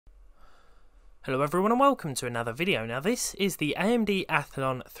Hello everyone and welcome to another video. Now this is the AMD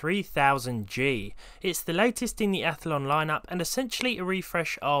Athlon 3000G. It's the latest in the Athlon lineup and essentially a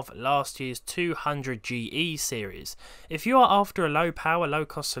refresh of last year's 200GE series. If you are after a low power, low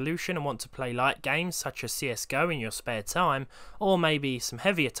cost solution and want to play light games such as Csgo in your spare time, or maybe some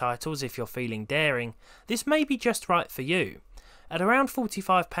heavier titles if you're feeling daring, this may be just right for you. At around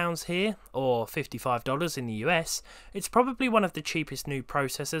 £45 here, or $55 in the US, it's probably one of the cheapest new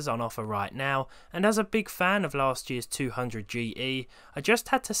processors on offer right now, and as a big fan of last year's 200GE, I just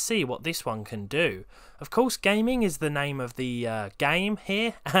had to see what this one can do. Of course, gaming is the name of the game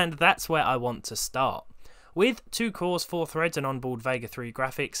here, and that's where I want to start. With 2 cores, 4 threads and onboard Vega 3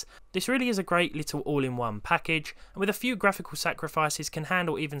 graphics, this really is a great little all-in-one package, and with a few graphical sacrifices can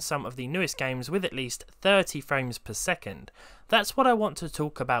handle even some of the newest games with at least 30 frames per second. That's what I want to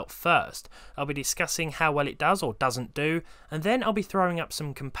talk about first. I'll be discussing how well it does or doesn't do, and then I'll be throwing up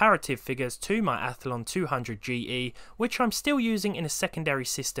some comparative figures to my Athlon 200GE, which I'm still using in a secondary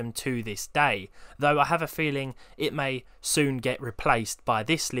system to this day, though I have a feeling it may soon get replaced by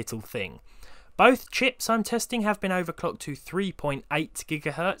this little thing. Both chips I'm testing have been overclocked to 3.8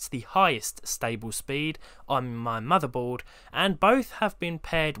 GHz, the highest stable speed on my motherboard, and both have been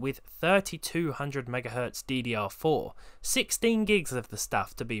paired with 3200 MHz DDR4, 16 gigs of the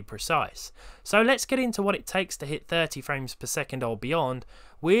stuff to be precise. So let's get into what it takes to hit 30 frames per second or beyond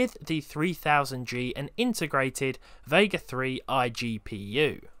with the 3000G and integrated Vega 3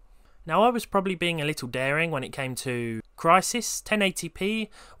 iGPU. Now I was probably being a little daring when it came to Crysis. 1080p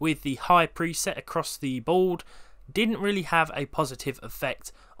with the high preset across the board didn't really have a positive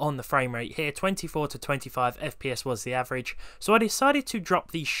effect on the frame rate here. 24 to 25 FPS was the average, so I decided to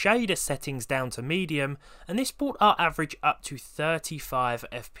drop the shader settings down to medium, and this brought our average up to 35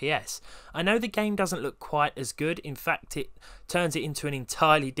 FPS. I know the game doesn't look quite as good, in fact it turns it into an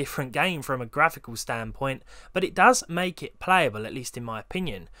entirely different game from a graphical standpoint, but it does make it playable, at least in my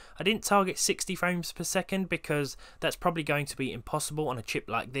opinion. I didn't target 60 frames per second because that's probably going to be impossible on a chip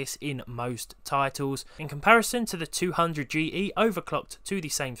like this in most titles. In comparison to the 200GE, overclocked to the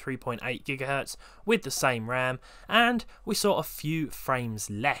same 3.8 GHz with the same RAM, and we saw a few frames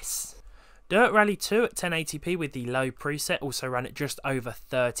less. Dirt Rally 2 at 1080p with the low preset also ran at just over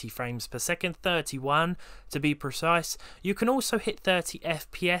 30 frames per second, 31 to be precise. You can also hit 30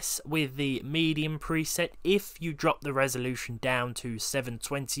 FPS with the medium preset if you drop the resolution down to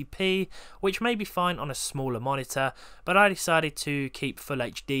 720p, which may be fine on a smaller monitor, but I decided to keep full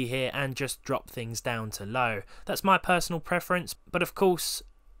HD here and just drop things down to low. That's my personal preference, but of course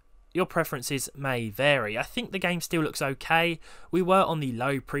your preferences may vary. I think the game still looks okay. We were on the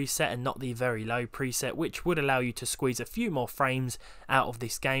low preset and not the very low preset, which would allow you to squeeze a few more frames out of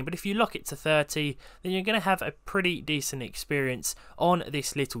this game, but if you lock it to 30 then you're going to have a pretty decent experience on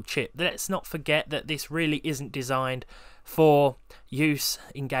this little chip. Let's not forget that this really isn't designed for use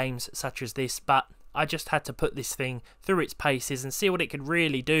in games such as this, but I just had to put this thing through its paces and see what it could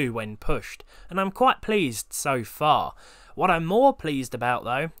really do when pushed, and I'm quite pleased so far. What I'm more pleased about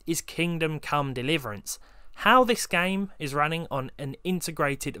though is Kingdom Come Deliverance. How this game is running on an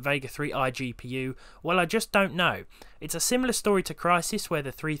integrated Vega 3 iGPU, well, I just don't know. It's a similar story to Crysis, where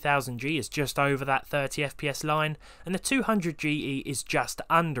the 3000G is just over that 30 FPS line and the 200GE is just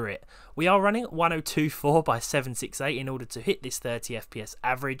under it. We are running at 1024 by 768 in order to hit this 30 FPS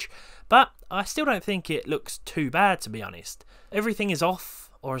average, but I still don't think it looks too bad, to be honest. Everything is off,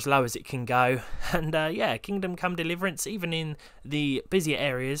 or as low as it can go, and yeah, Kingdom Come Deliverance, even in the busier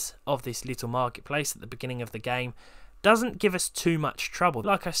areas of this little marketplace at the beginning of the game, doesn't give us too much trouble.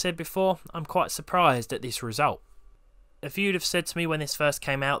 Like I said before, I'm quite surprised at this result. If you'd have said to me when this first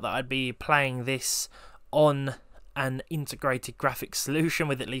came out that I'd be playing this on an integrated graphics solution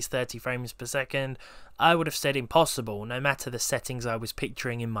with at least 30 frames per second, I would have said impossible, no matter the settings I was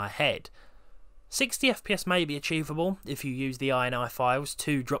picturing in my head. 60 FPS may be achievable if you use the INI files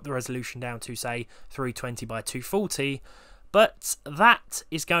to drop the resolution down to, say, 320 by 240, but that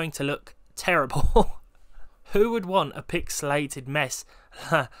is going to look terrible. Who would want a pixelated mess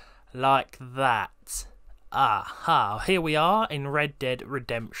like that? Aha, here we are in Red Dead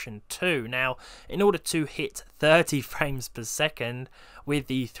Redemption 2. Now, in order to hit 30 frames per second with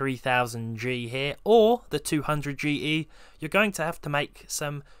the 3000G here, or the 200GE, you're going to have to make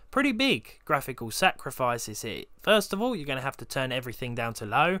some pretty big graphical sacrifices here. First of all, you're going to have to turn everything down to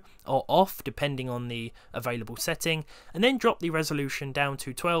low or off depending on the available setting, and then drop the resolution down to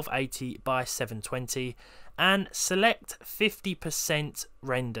 1280 by 720 and select 50%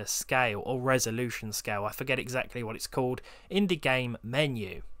 render scale or resolution scale. I forget exactly what it's called in the game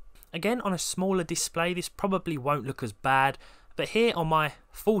menu. Again, on a smaller display this probably won't look as bad, but here on my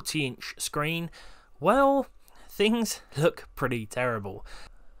 40-inch screen, well, things look pretty terrible.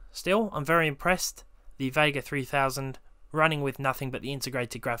 Still, I'm very impressed. The Vega 3000, running with nothing but the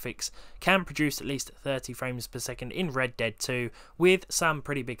integrated graphics, can produce at least 30 frames per second in Red Dead 2 with some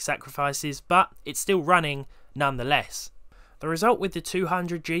pretty big sacrifices, but it's still running nonetheless. The result with the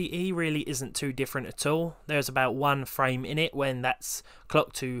 200GE really isn't too different at all. There's about 1 frame in it when that's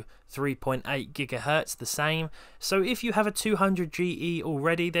clocked to 3.8 GHz, the same. So if you have a 200GE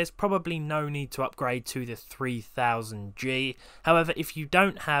already, there's probably no need to upgrade to the 3000G. However, if you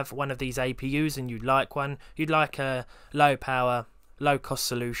don't have one of these APUs and you'd like one, you'd like a low power, low cost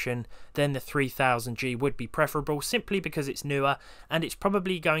solution, then the 3000G would be preferable, simply because it's newer and it's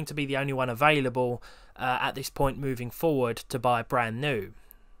probably going to be the only one available at this point moving forward to buy brand new.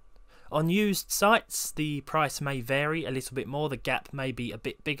 On used sites, the price may vary a little bit more, the gap may be a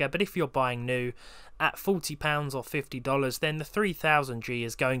bit bigger, but if you're buying new at £40 or $50, then the 3000G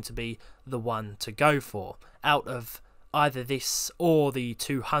is going to be the one to go for, out of either this or the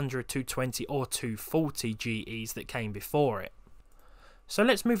 200, 220 or 240 GEs that came before it. So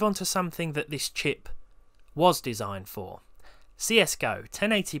let's move on to something that this chip was designed for. Csgo,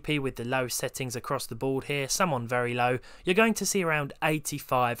 1080p with the low settings across the board here, some on very low. You're going to see around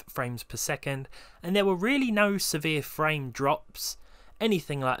 85 frames per second, and there were really no severe frame drops,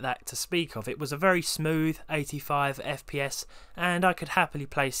 anything like that to speak of. It was a very smooth 85 FPS, and I could happily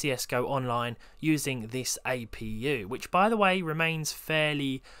play Csgo online using this APU, which by the way remains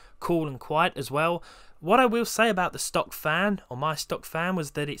fairly cool and quiet as well. What I will say about the stock fan, or my stock fan,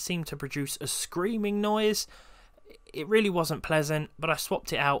 was that it seemed to produce a screaming noise. It really wasn't pleasant, but I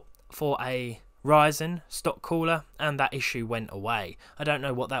swapped it out for a Ryzen stock cooler and that issue went away. I don't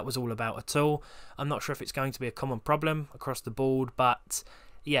know what that was all about at all. I'm not sure if it's going to be a common problem across the board, but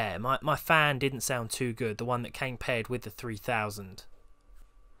yeah, my fan didn't sound too good, the one that came paired with the 3000.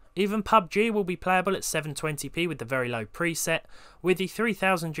 Even PUBG will be playable at 720p with the very low preset. With the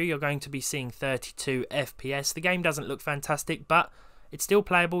 3000G you're going to be seeing 32 FPS. The game doesn't look fantastic, but it's still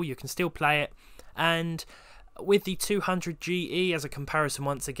playable, you can still play it. And with the 200GE, as a comparison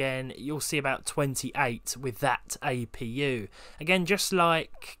once again, you'll see about 28 with that APU. Again, just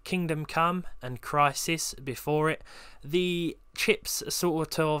like Kingdom Come and Crysis before it, the chips are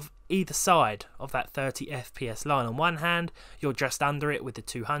sort of either side of that 30 FPS line. On one hand, you're just under it with the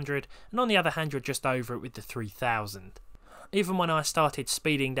 200, and on the other hand, you're just over it with the 3000. Even when I started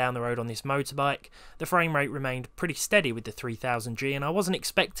speeding down the road on this motorbike, the frame rate remained pretty steady with the 3000G, and I wasn't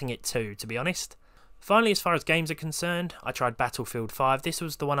expecting it to be honest. Finally, as far as games are concerned, I tried Battlefield 5. This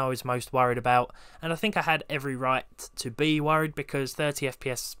was the one I was most worried about, and I think I had every right to be worried because 30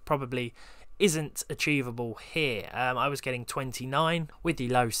 FPS probably isn't achievable here. I was getting 29 with the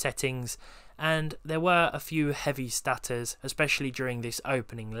low settings, and there were a few heavy stutters, especially during this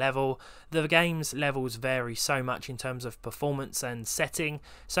opening level. The game's levels vary so much in terms of performance and setting,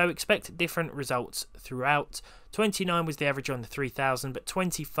 so expect different results throughout. 29 was the average on the 3000, but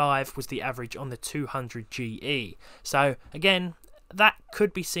 25 was the average on the 200GE. So again, that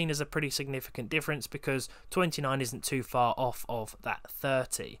could be seen as a pretty significant difference because 29 isn't too far off of that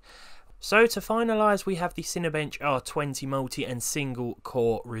 30. So to finalise, we have the Cinebench R20 multi and single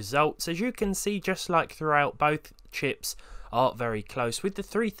core results. As you can see, just like throughout, both chips are very close, with the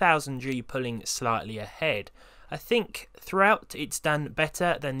 3000G pulling slightly ahead. I think throughout it's done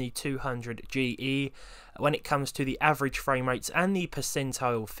better than the 200GE when it comes to the average frame rates and the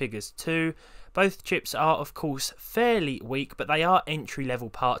percentile figures too. Both chips are of course fairly weak, but they are entry level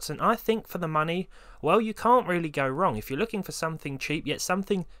parts, and I think for the money, well, you can't really go wrong. If you're looking for something cheap yet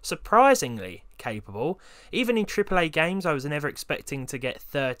something surprisingly capable, even in AAA games I was never expecting to get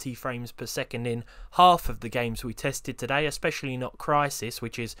 30 frames per second in half of the games we tested today, especially not Crysis,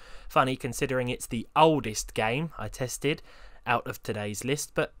 which is funny considering it's the oldest game I tested out of today's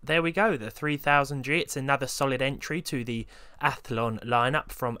list. But there we go, the 3000G, it's another solid entry to the Athlon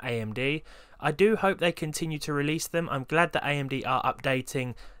lineup from AMD. I do hope they continue to release them. I'm glad that AMD are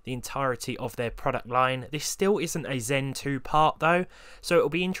updating the entirety of their product line. This still isn't a Zen 2 part though, so it'll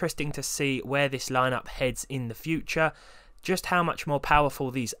be interesting to see where this lineup heads in the future, just how much more powerful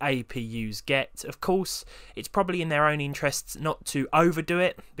these APUs get. Of course, it's probably in their own interests not to overdo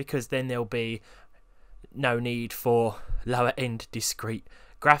it, because then there'll be no need for lower end discrete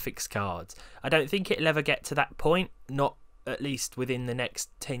graphics cards. I don't think it'll ever get to that point, not at least within the next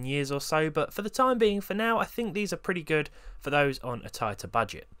 10 years or so, but for the time being, for now, I think these are pretty good for those on a tighter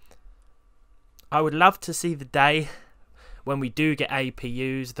budget. I would love to see the day when we do get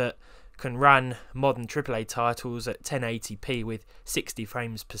APUs that can run modern AAA titles at 1080p with 60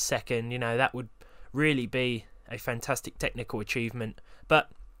 frames per second. You know, that would really be a fantastic technical achievement. But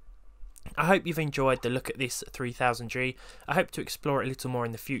I hope you've enjoyed the look at this 3000G. I hope to explore it a little more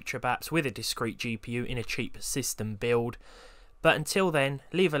in the future, perhaps with a discrete GPU in a cheap system build. But until then,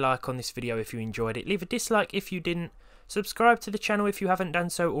 leave a like on this video if you enjoyed it, leave a dislike if you didn't, subscribe to the channel if you haven't done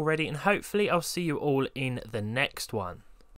so already, and hopefully I'll see you all in the next one.